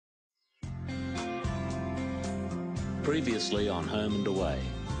Previously on Home and Away.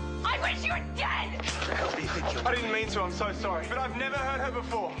 I wish you were dead! What do you think you're... I didn't mean to, I'm so sorry. But I've never heard her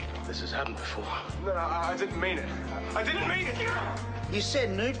before. This has happened before. No, I didn't mean it. I didn't mean it! You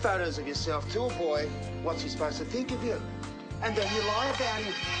send nude photos of yourself to a boy. What's he supposed to think of you? And then you lie about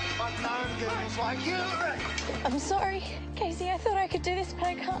him. I've known girls like you. I'm sorry, Casey. I thought I could do this, but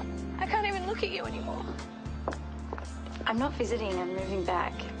I can't. I can't even look at you anymore. I'm not visiting. I'm moving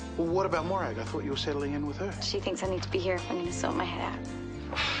back. Well, what about Morag? I thought you were settling in with her. She thinks I need to be here if I'm going to sort my head out.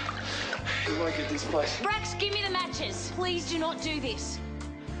 You won't get this place. Brax, give me the matches. Please do not do this.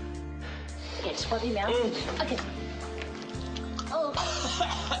 Yeah, just wipe your mouth. Okay. Oh.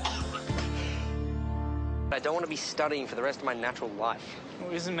 I don't want to be studying for the rest of my natural life.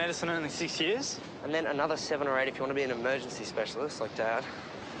 Well, isn't medicine only 6 years? And then another 7 or 8 if you want to be an emergency specialist like Dad.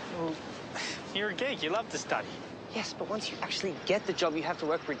 Well, you're a geek. You love to study. Yes, but once you actually get the job, you have to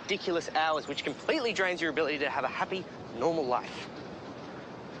work ridiculous hours, which completely drains your ability to have a happy, normal life.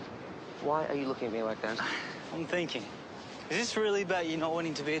 Why are you looking at me like that? I'm thinking, is this really about you not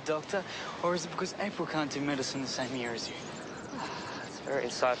wanting to be a doctor, or is it because April can't do medicine the same year as you? That's very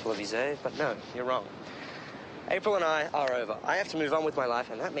insightful of you, Zay, but no, you're wrong. April and I are over. I have to move on with my life,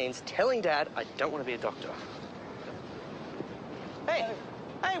 and that means telling Dad I don't want to be a doctor. Hey,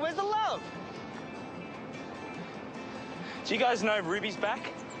 where's the love? Do you guys know Ruby's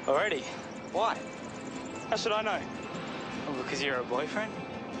back already? Why? How should I know? Oh, because you're a boyfriend?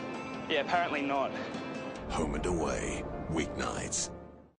 Yeah, apparently not. Home and Away, weeknights.